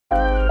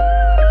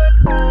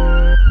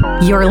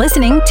You're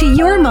listening to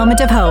Your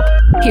Moment of Hope.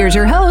 Here's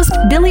your host,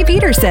 Billy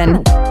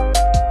Peterson.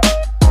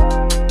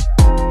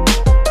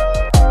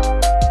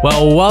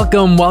 Well,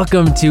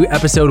 welcome to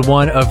episode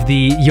 1 of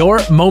the Your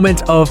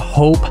Moment of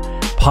Hope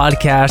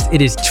podcast.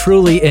 It is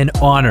truly an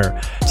honor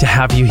to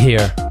have you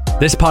here.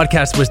 This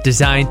podcast was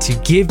designed to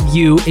give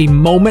you a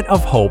moment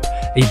of hope,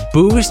 a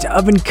boost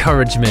of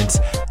encouragement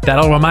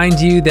that'll remind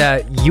you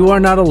that you are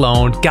not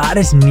alone. God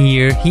is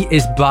near, He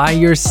is by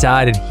your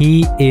side, and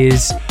He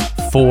is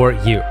for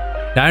you.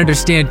 Now, I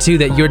understand too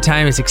that your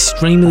time is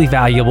extremely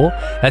valuable.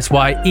 That's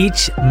why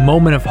each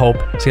moment of hope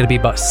is going to be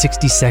about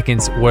 60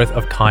 seconds worth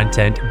of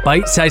content,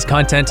 bite-sized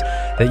content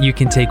that you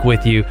can take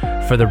with you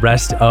for the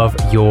rest of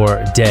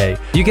your day.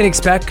 You can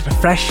expect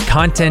fresh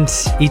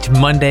content each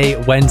Monday,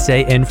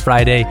 Wednesday, and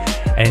Friday,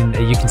 and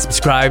you can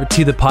subscribe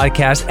to the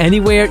podcast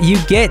anywhere you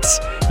get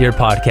your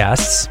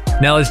podcasts.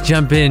 Now let's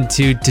jump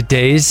into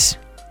today's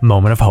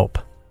moment of hope.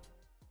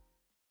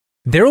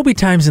 There will be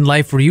times in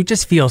life where you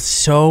just feel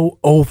so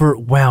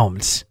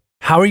overwhelmed.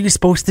 How are you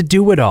supposed to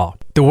do it all?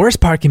 The worst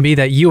part can be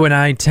that you and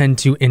I tend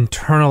to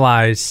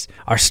internalize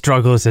our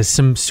struggles as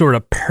some sort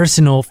of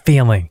personal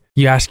failing.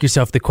 You ask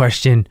yourself the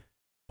question,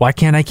 why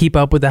can't I keep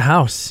up with the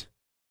house?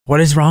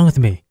 What is wrong with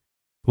me?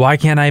 Why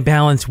can't I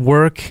balance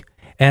work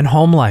and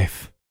home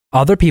life?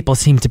 Other people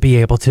seem to be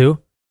able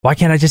to. Why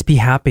can't I just be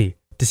happy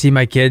to see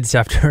my kids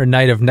after a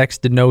night of next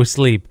to no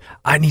sleep?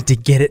 I need to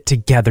get it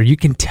together. You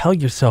can tell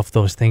yourself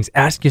those things,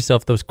 ask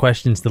yourself those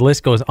questions. The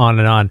list goes on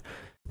and on.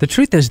 The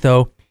truth is,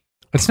 though,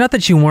 it's not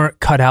that you weren't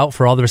cut out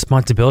for all the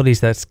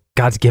responsibilities that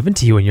God's given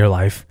to you in your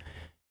life.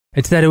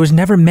 It's that it was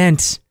never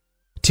meant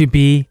to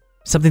be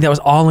something that was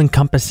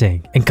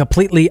all-encompassing and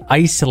completely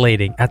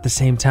isolating at the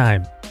same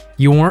time.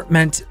 You weren't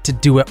meant to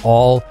do it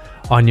all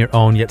on your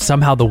own, yet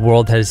somehow the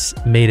world has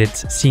made it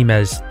seem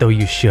as though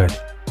you should.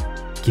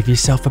 Give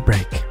yourself a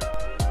break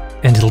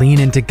and lean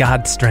into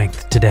God's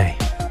strength today.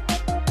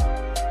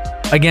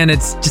 Again,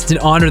 it's just an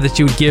honor that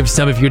you would give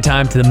some of your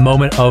time to the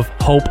Moment of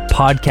Hope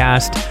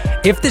podcast.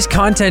 If this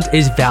content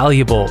is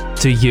valuable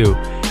to you,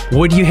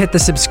 would you hit the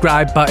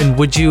subscribe button?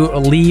 Would you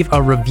leave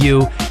a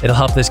review? It'll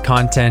help this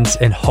content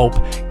and hope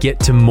get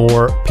to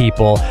more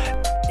people.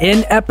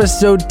 In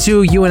episode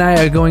 2, you and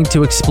I are going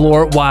to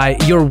explore why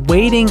your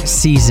waiting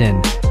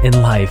season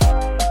in life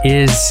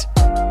is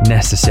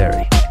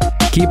necessary.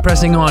 Keep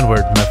pressing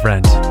onward, my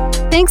friend.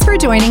 Thanks for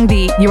joining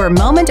the Your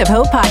Moment of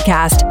Hope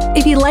podcast.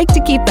 If you'd like to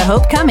keep the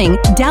hope coming,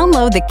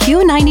 download the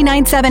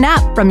Q997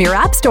 app from your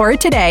app store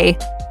today.